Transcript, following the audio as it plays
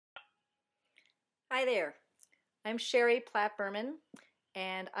Hi there, I'm Sherry Platt Berman,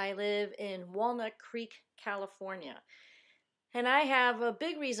 and I live in Walnut Creek, California. And I have a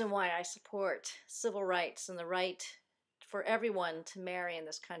big reason why I support civil rights and the right for everyone to marry in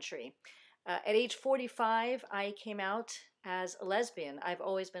this country. At age 45, I came out as a lesbian. I've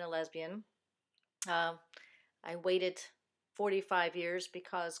always been a lesbian. Uh, I waited 45 years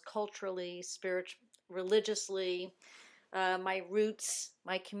because culturally, spiritually, religiously, my roots,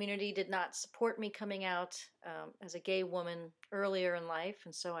 my community did not support me coming out as a gay woman earlier in life,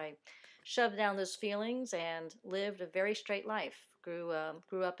 and so I shoved down those feelings and lived a very straight life. Grew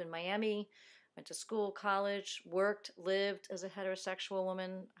up in Miami, went to school, college, worked, lived as a heterosexual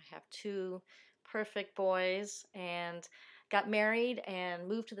woman. I have two perfect boys, and got married and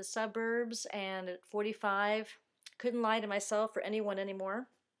moved to the suburbs. And at 45, couldn't lie to myself or anyone anymore.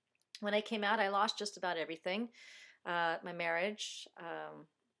 When I came out, I lost just about everything, my marriage,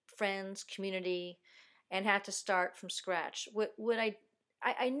 friends, community, and had to start from scratch.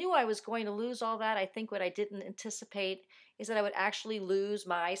 I knew I was going to lose all that. I think what I didn't anticipate is that I would actually lose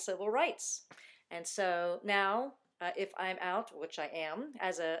my civil rights. And so now, if I'm out, which I am,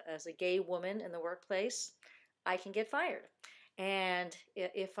 as a gay woman in the workplace, I can get fired. And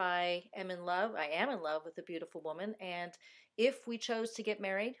if I am in love, I am in love with a beautiful woman. And if we chose to get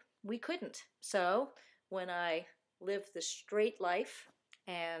married, we couldn't. So when I lived the straight life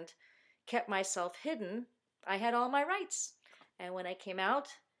and kept myself hidden, I had all my rights. And when I came out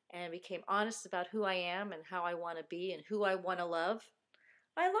and became honest about who I am and how I want to be and who I want to love,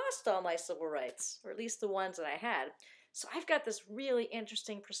 I lost all my civil rights, or at least the ones that I had. So I've got this really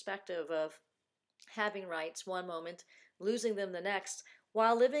interesting perspective of having rights one moment, losing them the next,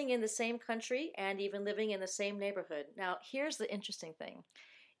 while living in the same country and even living in the same neighborhood. Now, here's the interesting thing.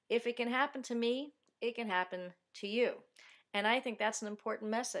 If it can happen to me, it can happen to you. And I think that's an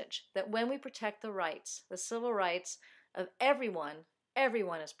important message, that when we protect the rights, the civil rights of everyone,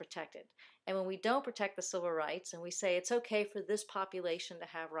 everyone is protected. And when we don't protect the civil rights and we say it's okay for this population to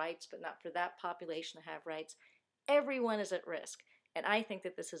have rights, but not for that population to have rights, everyone is at risk. And I think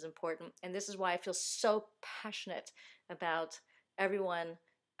that this is important. And this is why I feel so passionate about everyone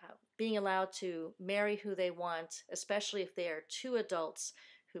being allowed to marry who they want, especially if they are two adults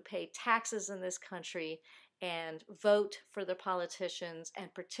who pay taxes in this country and vote for their politicians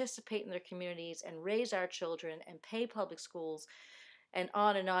and participate in their communities and raise our children and pay public schools and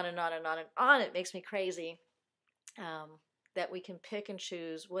on and on and on and on and on. It makes me crazy that we can pick and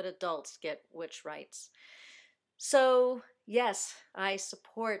choose what adults get which rights. So, yes, I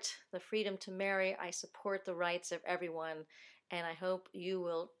support the freedom to marry. I support the rights of everyone. And I hope you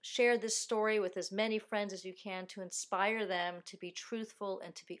will share this story with as many friends as you can to inspire them to be truthful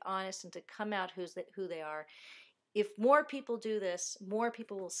and to be honest and to come out who they are. If more people do this, more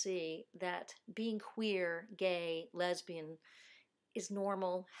people will see that being queer, gay, lesbian is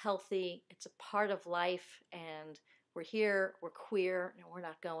normal, healthy, it's a part of life, and we're here, we're queer, and we're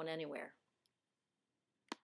not going anywhere.